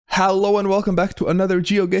Hello and welcome back to another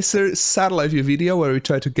GeoGuessr Satellite View video where we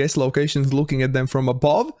try to guess locations looking at them from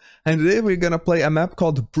above. And today we're gonna play a map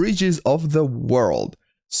called Bridges of the World.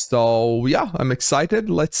 So yeah, I'm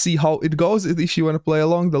excited. Let's see how it goes. If you want to play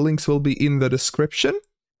along, the links will be in the description.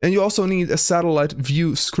 And you also need a satellite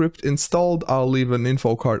view script installed. I'll leave an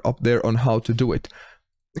info card up there on how to do it.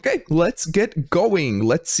 Okay, let's get going.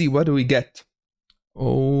 Let's see, what do we get?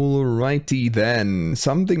 Alrighty then,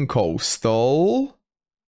 something coastal.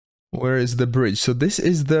 Where is the bridge? So this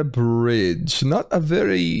is the bridge. Not a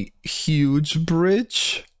very huge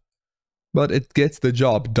bridge, but it gets the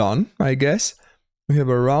job done, I guess. We have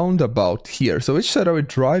a roundabout here. So which side are we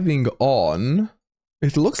driving on?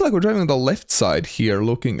 It looks like we're driving on the left side here,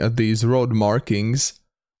 looking at these road markings.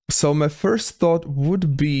 So my first thought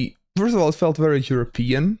would be, first of all, it felt very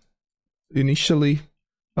European initially.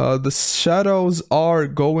 The shadows are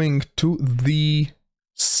going to the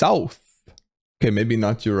south. Okay, maybe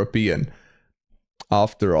not European.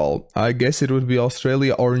 After all, I guess it would be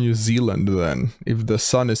Australia or New Zealand then. If the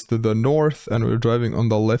sun is to the north and we're driving on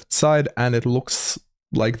the left side and it looks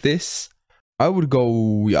like this, I would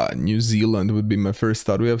go, yeah, New Zealand would be my first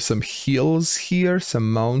thought. We have some hills here,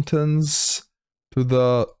 some mountains to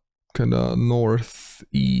the kind of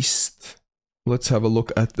northeast. Let's have a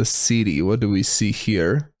look at the city. What do we see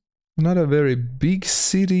here? Not a very big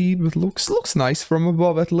city, but looks nice from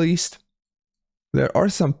above at least. There are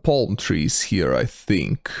some palm trees here, I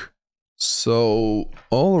think. So,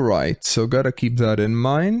 alright, so gotta keep that in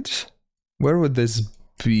mind. Where would this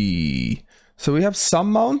be? So we have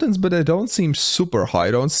some mountains, but they don't seem super high.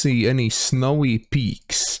 I don't see any snowy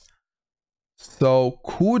peaks. So,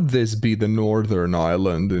 could this be the northern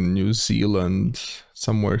island in New Zealand?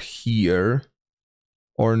 Somewhere here?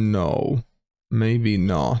 Or no? Maybe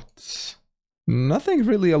not. Nothing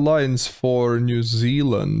really aligns for New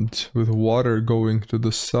Zealand with water going to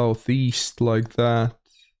the southeast like that.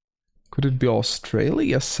 Could it be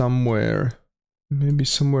Australia somewhere? Maybe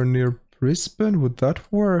somewhere near Brisbane? Would that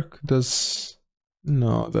work?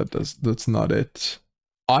 No, that's not it.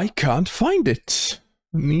 I can't find it.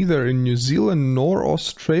 Neither in New Zealand nor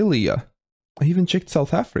Australia. I even checked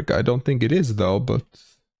South Africa. I don't think it is though, but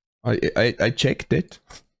I checked it.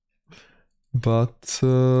 But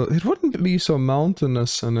it wouldn't be so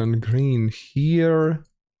mountainous and then green here.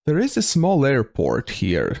 There is a small airport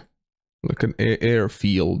here, like an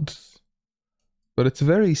airfield, but it's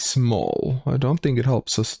very small. I don't think it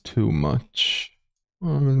helps us too much.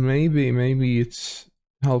 Maybe it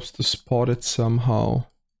helps to spot it somehow.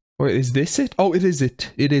 Wait, is this it? Oh, it is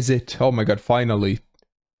it. It is it. Oh my god, finally.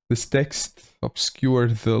 This text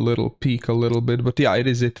obscured the little peak a little bit, but yeah, it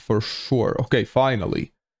is it for sure. Okay,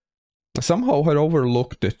 finally. Somehow had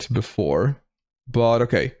overlooked it before, but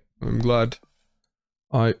okay, I'm glad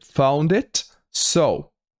I found it.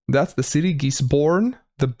 So, that's the city, Gisborne.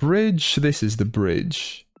 The bridge, this is the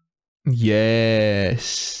bridge.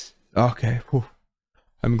 Yes. Okay, whew.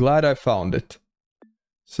 I'm glad I found it.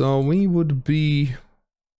 So we would be,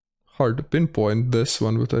 hard to pinpoint this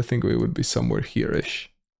one, but I think we would be somewhere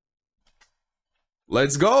here-ish.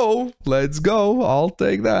 Let's go, I'll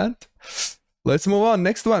take that. Let's move on,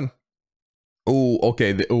 next one. Oh,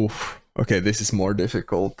 okay, okay, this is more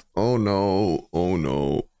difficult. Oh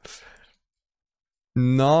no.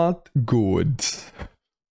 Not good.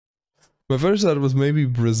 My first thought was maybe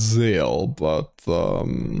Brazil, but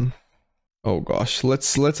oh gosh,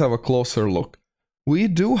 let's have a closer look. We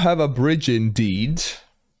do have a bridge indeed.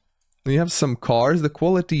 We have some cars. The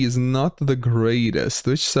quality is not the greatest.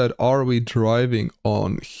 Which side are we driving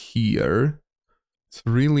on here? It's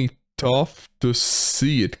really tough to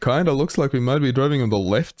see. It kind of looks like we might be driving on the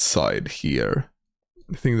left side here.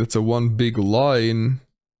 I think that's a one big line.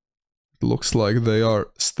 It looks like they are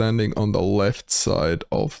standing on the left side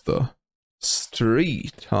of the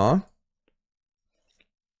street, huh?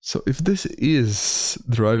 So if this is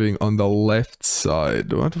driving on the left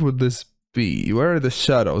side, what would this be? Where are the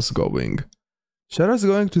shadows going? Shadows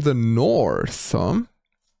going to the north, huh?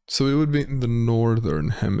 So we would be in the northern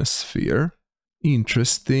hemisphere.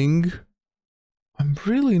 Interesting. I'm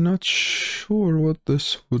really not sure what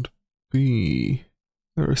this would be.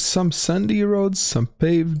 There are some sandy roads, some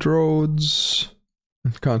paved roads. I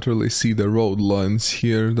can't really see the road lines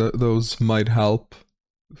here. Those might help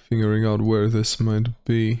figuring out where this might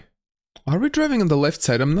be. Are we driving on the left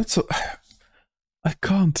side? I'm not so... I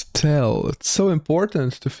can't tell. It's so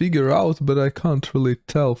important to figure out, but I can't really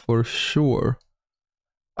tell for sure.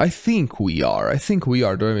 I think we are. I think we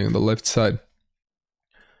are driving on the left side.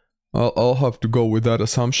 I'll have to go with that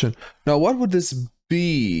assumption. Now, what would this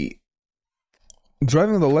be?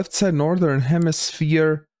 Driving on the left side, northern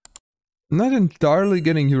hemisphere. Not entirely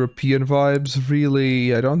getting European vibes,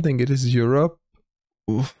 really. I don't think it is Europe.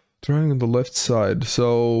 Oof. Drawing on the left side.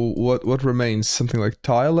 So what remains? Something like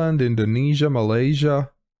Thailand, Indonesia, Malaysia.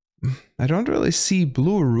 I don't really see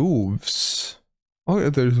blue roofs. Oh, yeah,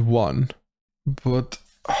 there's one. But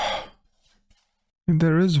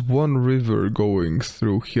there is one river going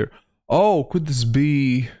through here. Oh, could this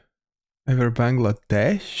be either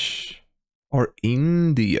Bangladesh or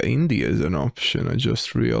India? India is an option, I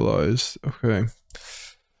just realized. Okay.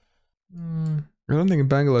 I don't think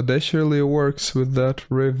Bangladesh really works with that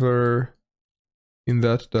river in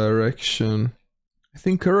that direction. I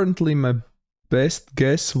think currently my best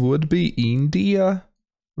guess would be India,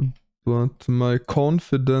 but my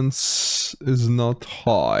confidence is not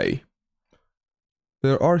high.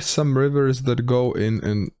 There are some rivers that go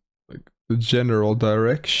in like the general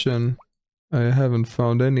direction. I haven't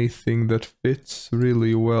found anything that fits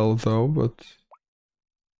really well though, but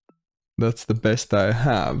that's the best I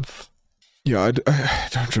have. Yeah, I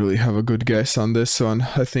don't really have a good guess on this one.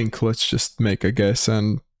 I think let's just make a guess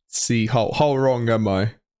and see how wrong am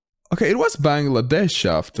I. Okay, it was Bangladesh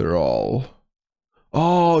after all.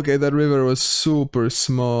 Oh, okay, that river was super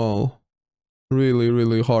small. Really,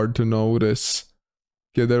 really hard to notice.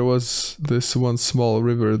 Yeah, there was this one small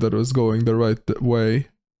river that was going the right way.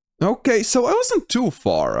 Okay, so I wasn't too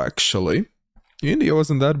far, actually. India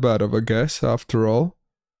wasn't that bad of a guess, after all.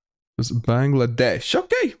 It was Bangladesh.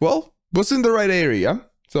 Okay, well, was in the right area,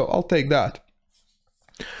 so I'll take that.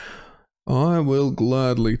 I will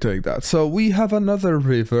gladly take that. So we have another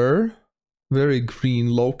river. Very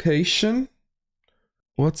green location.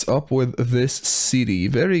 What's up with this city?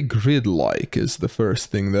 Very grid-like is the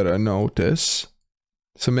first thing that I notice.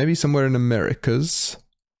 So maybe somewhere in Americas.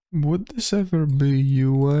 Would this ever be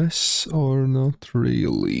US or not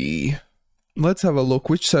really? Let's have a look.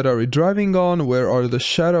 Which side are we driving on? Where are the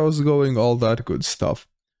shadows going? All that good stuff.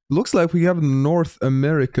 Looks like we have North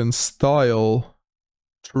American style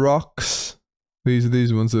trucks.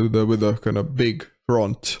 These ones with a kind of big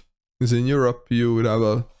front. Because in Europe you would have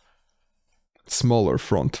a smaller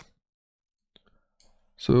front.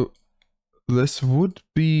 So this would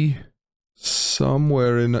be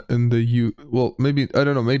somewhere in the well, maybe, I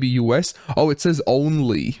don't know, maybe US. Oh, it says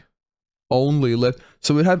only left.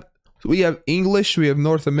 So we have English, we have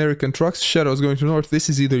North American trucks, shadows going to north. This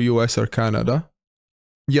is either US or Canada.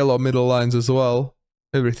 Yellow middle lines as well.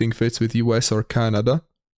 Everything fits with US or Canada.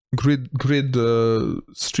 Grid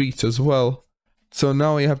streets as well. So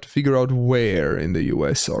now we have to figure out where in the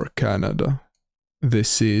US or Canada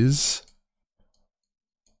this is.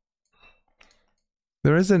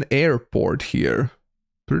 There is an airport here.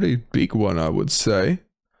 Pretty big one, I would say.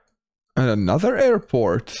 And another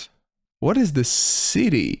airport. What is the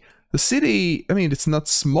city? The city, I mean, it's not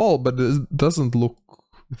small, but it doesn't look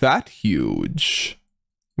that huge.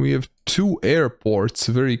 We have two airports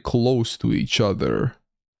very close to each other.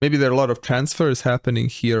 Maybe there are a lot of transfers happening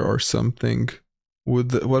here or something.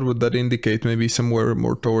 What would that indicate? Maybe somewhere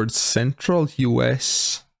more towards central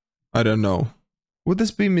US? I don't know. Would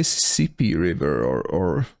this be Mississippi River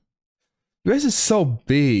or... US is so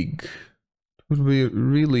big. It would be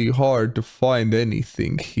really hard to find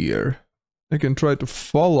anything here. I can try to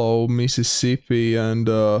follow Mississippi and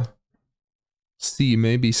see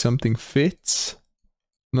maybe something fits.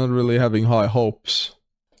 Not really having high hopes.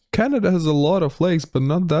 Canada has a lot of lakes, but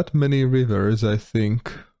not that many rivers, I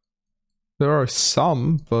think. There are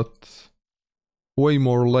some, but way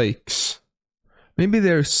more lakes. Maybe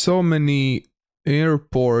there's so many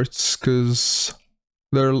airports because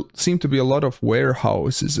there seem to be a lot of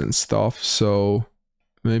warehouses and stuff, so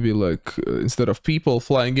maybe like instead of people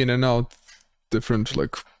flying in and out, different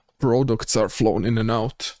like products are flown in and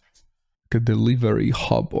out. Like a delivery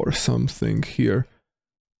hub or something here.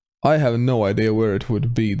 I have no idea where it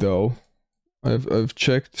would be though. I've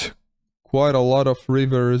checked quite a lot of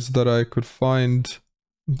rivers that I could find,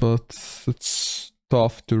 but it's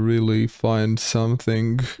tough to really find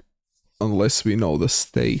something unless we know the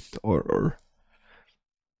state or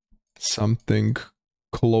something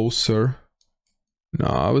closer. No,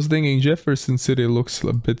 I was thinking Jefferson City looks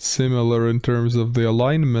a bit similar in terms of the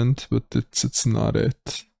alignment, but it's not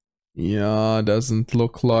it. Yeah, doesn't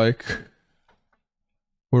look like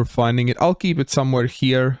we're finding it. I'll keep it somewhere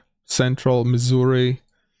here. Central Missouri.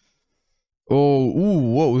 Oh, ooh,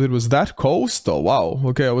 whoa, it was that coastal. Wow.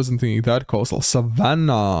 Okay, I wasn't thinking that coastal.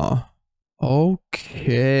 Savannah.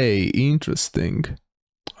 Okay, interesting.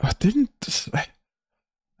 I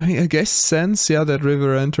mean, I guess since, yeah, that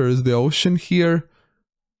river enters the ocean here.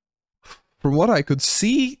 From what I could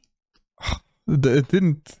see, it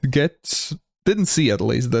didn't see at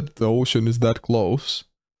least that the ocean is that close.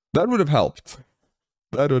 That would have helped.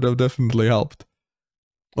 That would have definitely helped.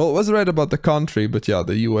 Well, I was right about the country, but yeah,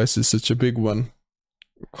 the US is such a big one.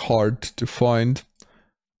 Hard to find.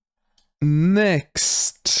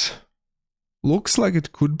 Next. Looks like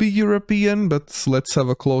it could be European, but let's have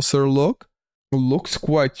a closer look. Looks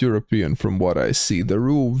quite European from what I see. The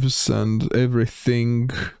roofs and everything.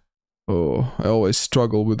 Oh, I always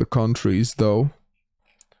struggle with the countries though.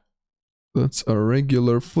 That's a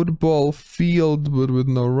regular football field, but with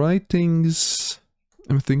no writings.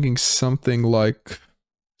 I'm thinking something like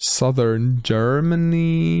southern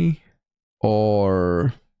Germany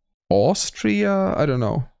or Austria. I don't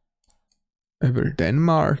know. Ever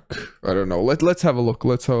Denmark? I don't know. Let's have a look.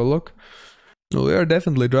 Let's have a look. Well, we are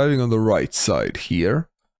definitely driving on the right side here.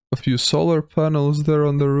 A few solar panels there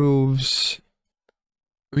on the roofs.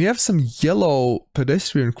 We have some yellow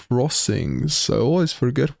pedestrian crossings. I always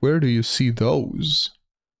forget, where do you see those?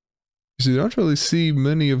 Because you don't really see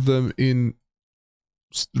many of them in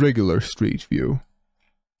regular Street View.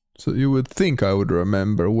 So you would think I would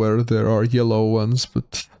remember where there are yellow ones,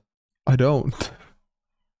 but I don't.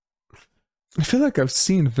 I feel like I've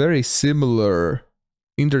seen very similar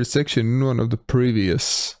intersection in one of the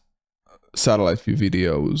previous satellite view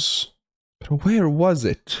videos. But where was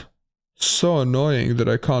it? So annoying that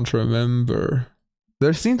I can't remember.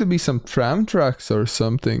 There seem to be some tram tracks or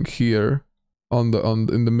something here in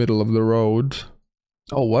the middle of the road.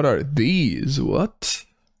 Oh, what are these? What?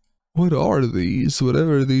 What are these?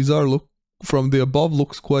 Whatever these are, look from the above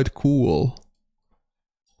looks quite cool.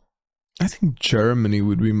 I think Germany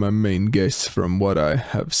would be my main guess from what I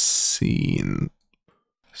have seen.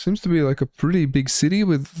 Seems to be like a pretty big city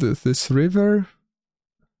with this river.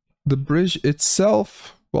 The bridge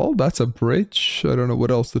itself, well, that's a bridge. I don't know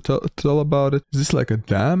what else to tell about it. Is this like a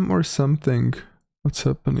dam or something? What's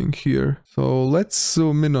happening here? So let's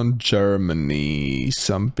zoom in on Germany,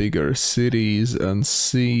 some bigger cities, and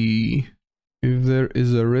see if there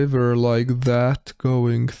is a river like that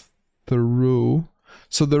going through.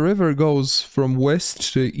 So the river goes from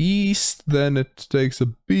west to east, then it takes a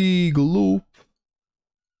big loop,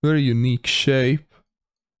 very unique shape,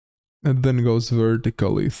 and then goes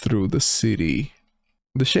vertically through the city.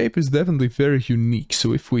 The shape is definitely very unique,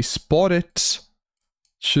 so if we spot it, it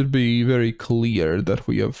should be very clear that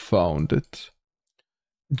we have found it.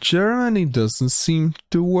 Germany doesn't seem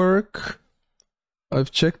to work.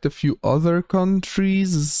 I've checked a few other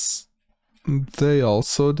countries. They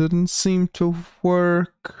also didn't seem to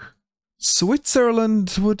work.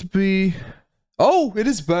 Switzerland would be... Oh, it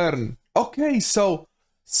is Bern. Okay, so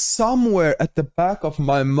somewhere at the back of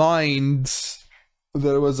my mind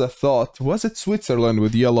there was a thought. Was it Switzerland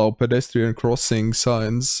with yellow pedestrian crossing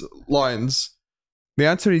lines? The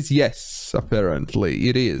answer is yes, apparently.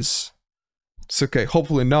 It is. It's okay,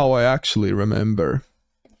 hopefully now I actually remember.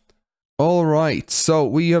 Alright, so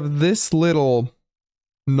we have this little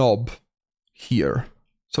knob here.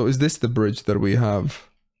 So is this the bridge that we have?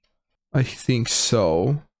 I think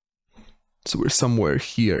so. So we're somewhere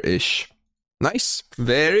here-ish. Nice.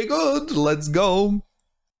 Very good. Let's go.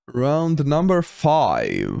 Round number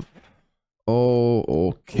 5. Oh,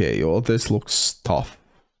 okay. Well, this looks tough.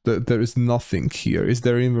 There is nothing here. Is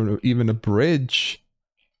there even a bridge?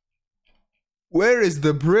 Where is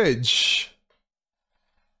the bridge?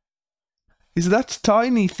 Is that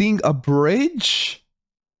tiny thing a bridge?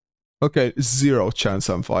 Okay, 0 chance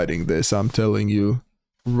I'm fighting this, I'm telling you.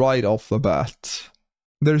 Right off the bat.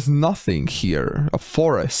 There's nothing here. A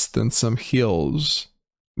forest and some hills.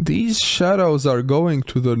 These shadows are going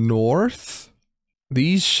to the north.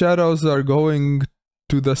 These shadows are going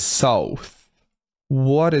to the south.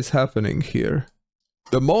 What is happening here?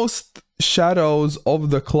 The most shadows of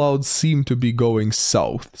the clouds seem to be going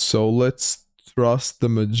south, so let's trust the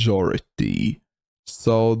majority.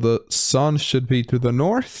 So the sun should be to the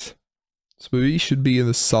north. So we should be in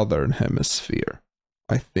the southern hemisphere,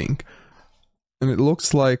 I think. And it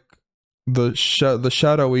looks like the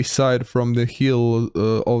shadowy side from the hill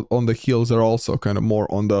on the hills are also kind of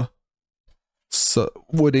more on the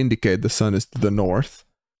would indicate the sun is to the north.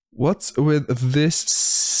 What's with this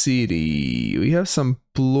city? We have some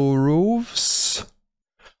blue roofs.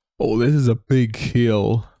 Oh, this is a big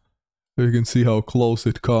hill. You can see how close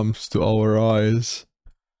it comes to our eyes.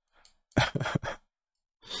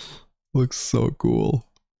 Looks so cool.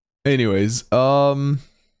 Anyways, I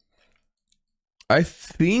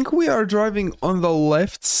think we are driving on the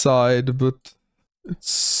left side, but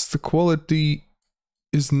the quality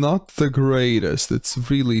is not the greatest. It's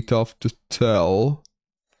really tough to tell.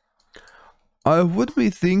 I would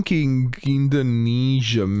be thinking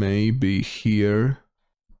Indonesia maybe here.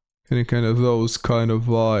 Any kind of those kind of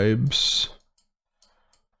vibes.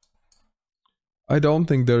 I don't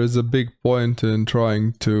think there is a big point in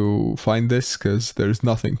trying to find this, because there's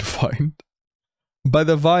nothing to find. By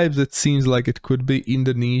the vibes, it seems like it could be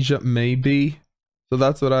Indonesia, maybe. So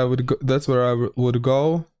that's what I would go. That's where I would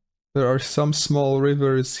go. There are some small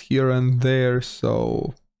rivers here and there,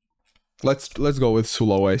 so let's go with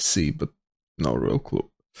Sulawesi, but no real clue.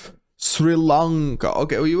 Sri Lanka.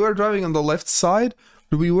 Okay, we were driving on the left side,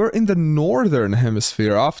 but we were in the northern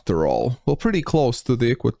hemisphere after all. Well, pretty close to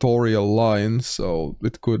the equatorial line, so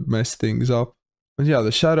it could mess things up. But yeah,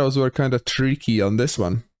 the shadows were kind of tricky on this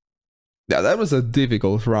one. Yeah, that was a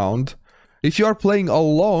difficult round. If you are playing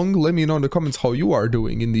along, let me know in the comments how you are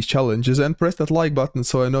doing in these challenges, and press that like button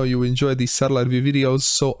so I know you enjoy these satellite view videos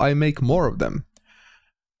so I make more of them.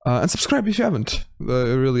 And subscribe if you haven't.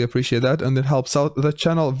 I really appreciate that, and it helps out the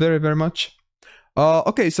channel very, very much.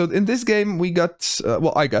 Okay, so in this game we got,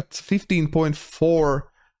 well, I got 15.4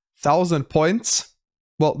 thousand points.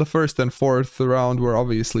 Well, the first and fourth round were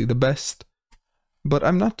obviously the best, but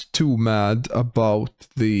I'm not too mad about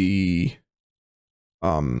the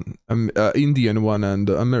Indian one, and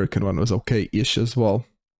the American one was okay-ish as well.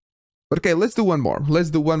 But okay, let's do one more. Let's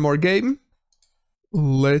do one more game.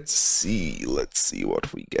 Let's see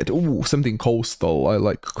what we get. Ooh, something coastal. I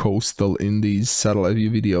like coastal in these satellite view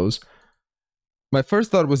videos. My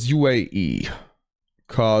first thought was UAE,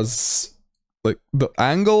 cause like the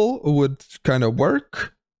angle would kind of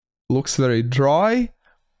work. Looks very dry.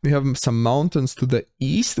 We have some mountains to the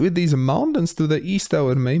east. With these mountains to the east, I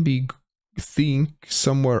would maybe think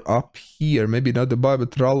somewhere up here. Maybe not Dubai,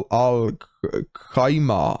 but Ral Al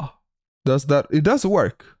Khaimah. Does that? It does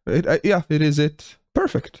work. Yeah, it is it.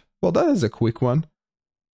 Perfect. Well, that is a quick one.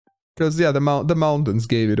 Because yeah, the mountains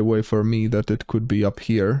gave it away for me that it could be up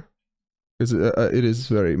here. Because it is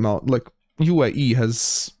very like UAE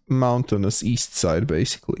has mountainous east side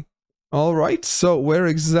basically. All right, so where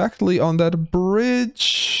exactly on that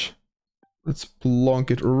bridge? Let's plonk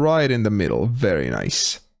it right in the middle. Very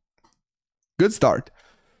nice. Good start.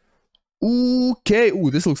 Okay. Ooh,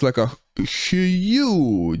 this looks like a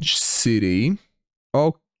huge city.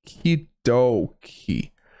 Okie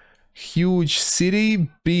dokie. Huge city,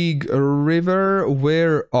 big river.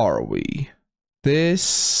 Where are we?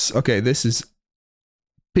 This... Okay, this is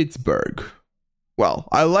Pittsburgh. Well,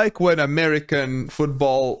 I like when American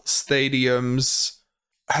football stadiums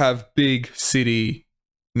have big city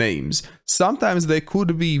names. Sometimes they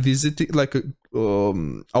could be visiting, like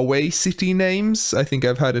away city names. I think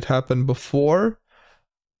I've had it happen before.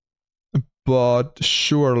 But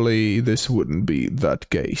surely this wouldn't be that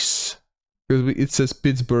case. Because it says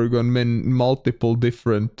Pittsburgh on multiple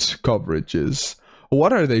different coverages.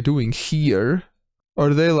 What are they doing here?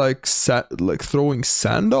 Are they like throwing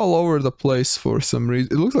sand all over the place for some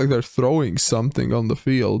reason? It looks like they're throwing something on the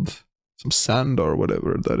field. Some sand or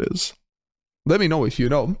whatever that is. Let me know if you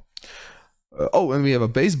know. Oh, and we have a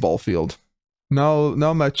baseball field. Now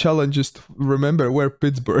my challenge is to remember where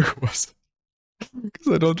Pittsburgh was.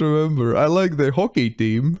 Because I don't remember. I like the hockey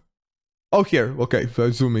team. Oh, here. Okay, so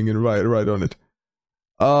I'm zooming in right on it.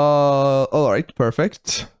 Alright,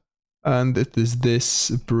 perfect. And it is this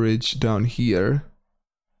bridge down here.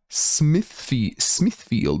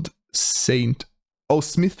 Smithfield Saint. Oh,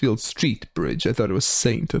 Smithfield Street Bridge. I thought it was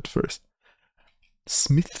Saint at first.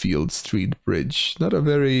 Smithfield Street Bridge. Not a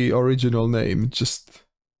very original name, just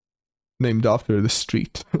named after the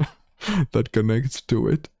street that connects to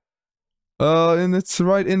it. And it's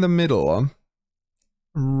right in the middle.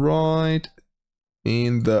 Right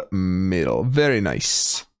in the middle. Very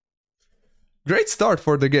nice. Great start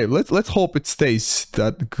for the game. Let's hope it stays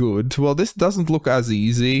that good. Well, this doesn't look as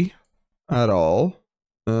easy at all.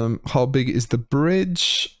 How big is the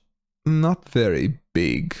bridge? Not very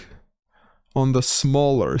big. On the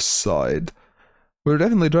smaller side. We're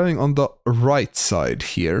definitely driving on the right side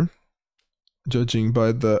here, judging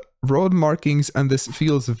by the road markings, and this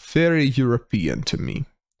feels very European to me.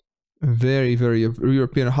 Very, very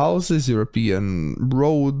European houses, European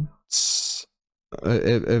roads.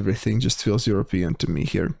 Everything just feels European to me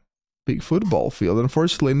here. Big football field.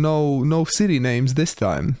 Unfortunately, no city names this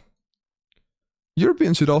time.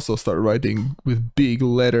 Europeans should also start writing with big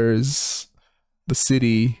letters. The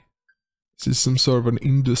city. This is some sort of an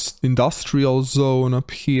industrial zone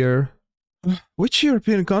up here. Which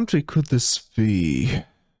European country could this be?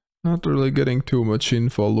 Not really getting too much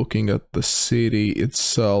info looking at the city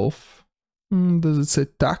itself. Does it say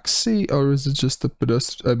taxi, or is it just a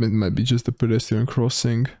pedestrian? I mean, it might be just a pedestrian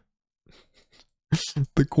crossing.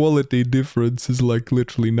 The quality difference is like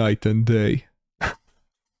literally night and day.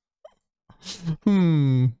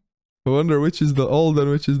 I wonder which is the old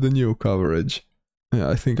and which is the new coverage. Yeah,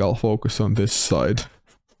 I think I'll focus on this side.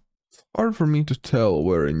 hard for me to tell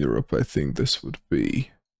where in Europe I think this would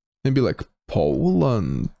be. Maybe like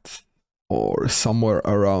Poland or somewhere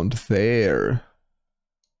around there.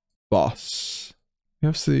 Bus. You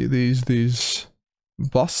have to see these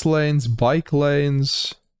bus lanes, bike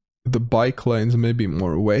lanes. The bike lanes maybe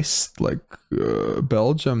more west, like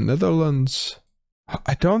Belgium, Netherlands.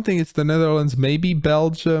 I don't think it's the Netherlands, maybe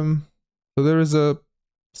Belgium. So there is a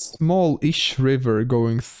small-ish river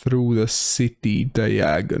going through the city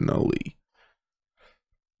diagonally.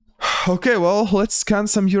 Okay, well, let's scan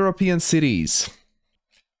some European cities.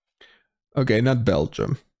 Okay, not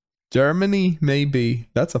Belgium. Germany, maybe.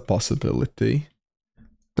 That's a possibility.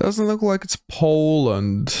 Doesn't look like it's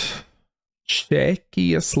Poland.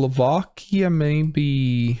 Czechia, Slovakia,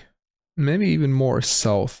 maybe. Maybe even more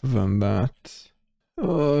south than that.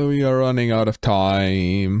 We are running out of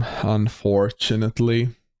time, unfortunately.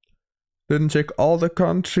 Didn't check all the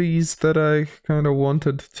countries that I kind of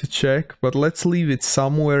wanted to check, but let's leave it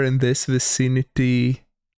somewhere in this vicinity.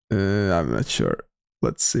 I'm not sure.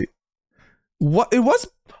 Let's see. What it was?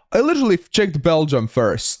 I literally checked Belgium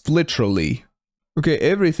first, literally. Okay,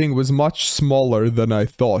 everything was much smaller than I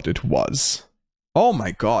thought it was. Oh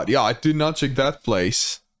my god, yeah, I did not check that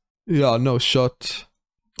place. Yeah, no shot.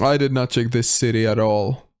 I did not check this city at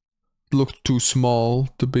all. It looked too small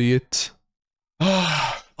to be it.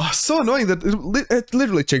 So annoying that it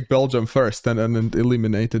literally checked Belgium first and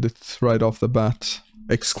eliminated it right off the bat.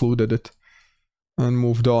 Excluded it. And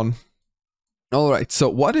moved on. Alright, so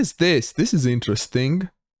what is this? This is interesting.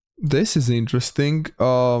 This is interesting.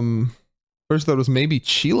 First thought it was maybe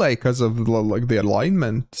Chile because of like the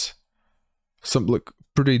alignment. Some like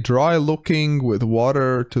pretty dry looking with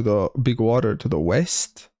water to the big water to the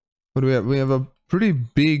west. But we have a pretty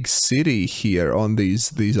big city here on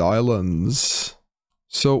these islands.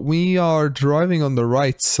 So we are driving on the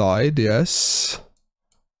right side, yes.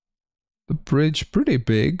 The bridge pretty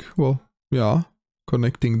big. Well, yeah,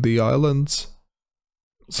 connecting the islands.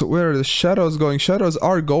 So where are the shadows going? Shadows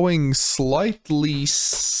are going slightly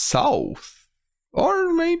south.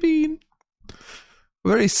 Or maybe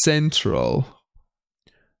very central.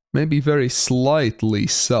 Maybe very slightly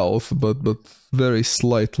south, but very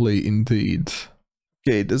slightly indeed.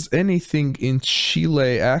 Okay, does anything in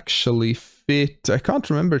Chile actually fit? I can't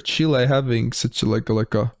remember Chile having such like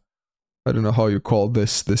a I don't know how you call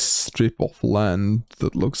this strip of land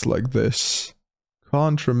that looks like this.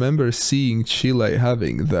 Can't remember seeing Chile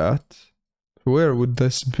having that. Where would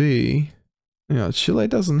this be? Yeah, Chile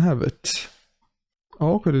doesn't have it.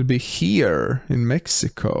 Oh, could it be here in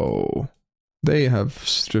Mexico? They have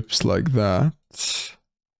strips like that.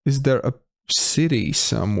 Is there a city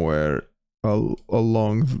somewhere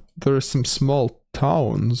along? There are some small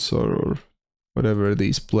towns or whatever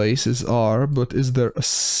these places are, but is there a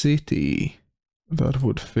city that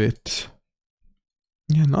would fit?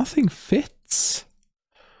 Yeah, nothing fits.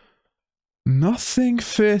 Nothing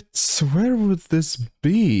fits. Where would this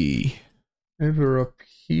be? Ever up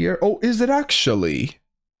here? Oh, is it actually?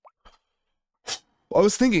 I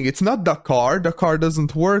was thinking it's not Dakar. Dakar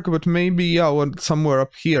doesn't work, but maybe, yeah, somewhere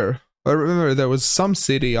up here. I remember there was some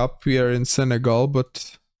city up here in Senegal,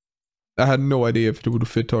 but I had no idea if it would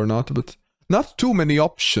fit or not. But not too many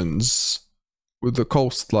options with the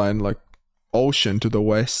coastline, like ocean to the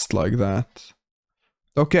west, like that.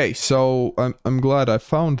 Okay, so I'm glad I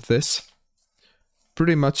found this.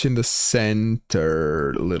 Pretty much in the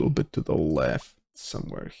center, a little bit to the left,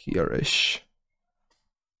 somewhere here-ish.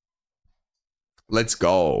 Let's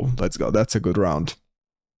go. Let's go. That's a good round.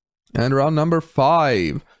 And round number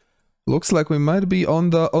 5. Looks like we might be on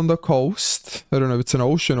the coast. I don't know if it's an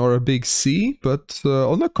ocean or a big sea, but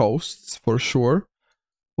on the coast for sure.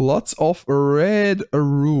 Lots of red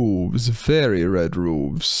roofs. Very red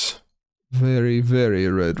roofs. Very, very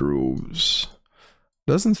red roofs.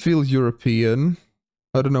 Doesn't feel European.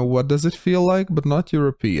 I don't know what does it feel like, but not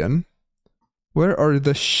European. Where are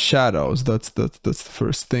the shadows? That's the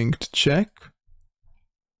first thing to check.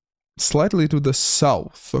 Slightly to the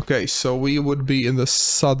south. Okay, so we would be in the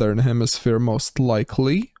southern hemisphere most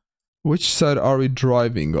likely. Which side are we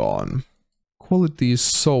driving on? Quality is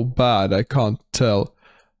so bad, I can't tell.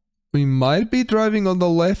 We might be driving on the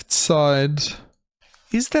left side.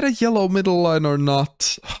 Is that a yellow middle line or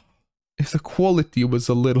not? If the quality was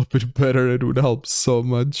a little bit better, it would help so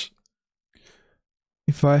much.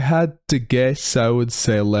 If I had to guess, I would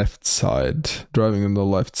say left side. Driving on the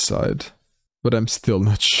left side. But I'm still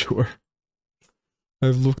not sure.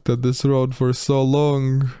 I've looked at this road for so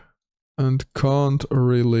long and can't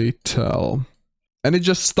really tell. And it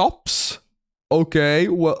just stops? Okay,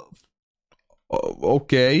 well...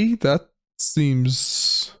 Okay, that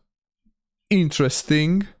seems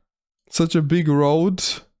interesting. such a big road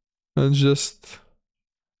and just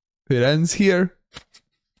it ends here.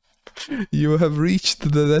 You have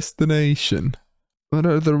reached the destination. What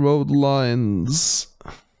are the road lines?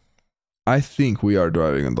 I think we are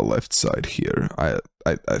driving on the left side here. I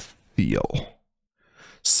feel.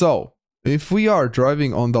 So, if we are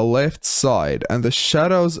driving on the left side and the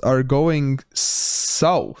shadows are going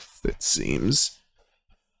south, it seems.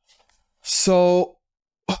 So,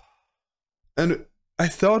 and I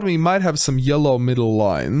thought we might have some yellow middle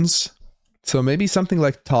lines. So maybe something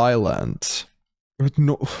like Thailand. But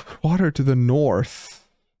no, water to the north.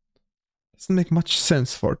 Doesn't make much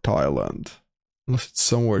sense for Thailand. Unless it's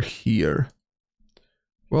somewhere here.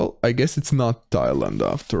 Well, I guess it's not Thailand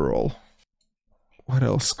after all. What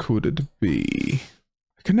else could it be?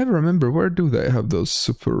 I can never remember, where do they have those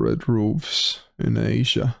super red roofs in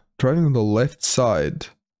Asia? Driving on the left side.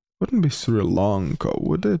 Wouldn't be Sri Lanka,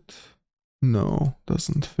 would it? No,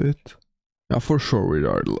 doesn't fit. Yeah, for sure we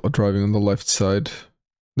are driving on the left side.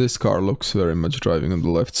 This car looks very much driving on the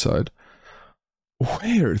left side.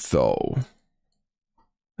 Where though?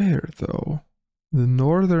 Where though? The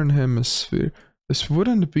northern hemisphere. This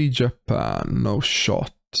wouldn't be Japan, no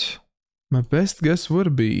shot. My best guess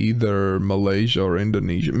would be either Malaysia or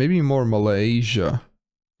Indonesia. Maybe more Malaysia.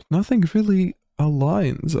 Nothing really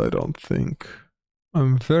aligns, I don't think.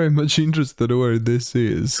 I'm very much interested where this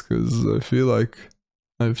is, because I feel like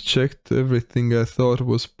I've checked everything I thought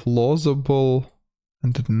was plausible,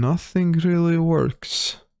 and nothing really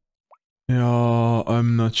works. Yeah,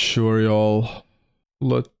 I'm not sure, y'all.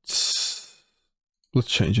 Let's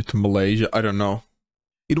change it to Malaysia. I don't know.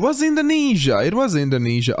 It was Indonesia. It was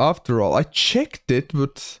Indonesia after all. I checked it,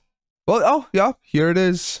 but... Well, oh, yeah, here it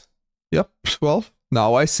is. Yep, well,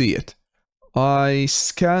 now I see it. I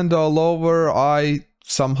scanned all over. I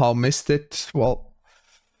somehow missed it. Well,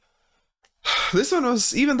 this one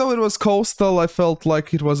was... Even though it was coastal, I felt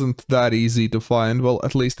like it wasn't that easy to find. Well,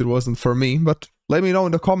 at least it wasn't for me. But let me know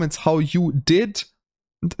in the comments how you did.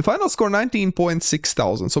 Final score 19.6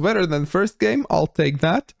 thousand. So better than the first game. I'll take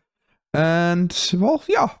that. And, well,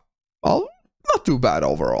 yeah, not too bad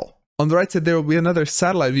overall. On the right side there will be another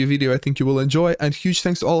satellite view video I think you will enjoy, and huge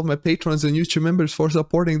thanks to all of my patrons and YouTube members for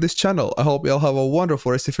supporting this channel. I hope you all have a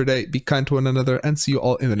wonderful rest of your day, be kind to one another, and see you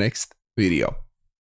all in the next video.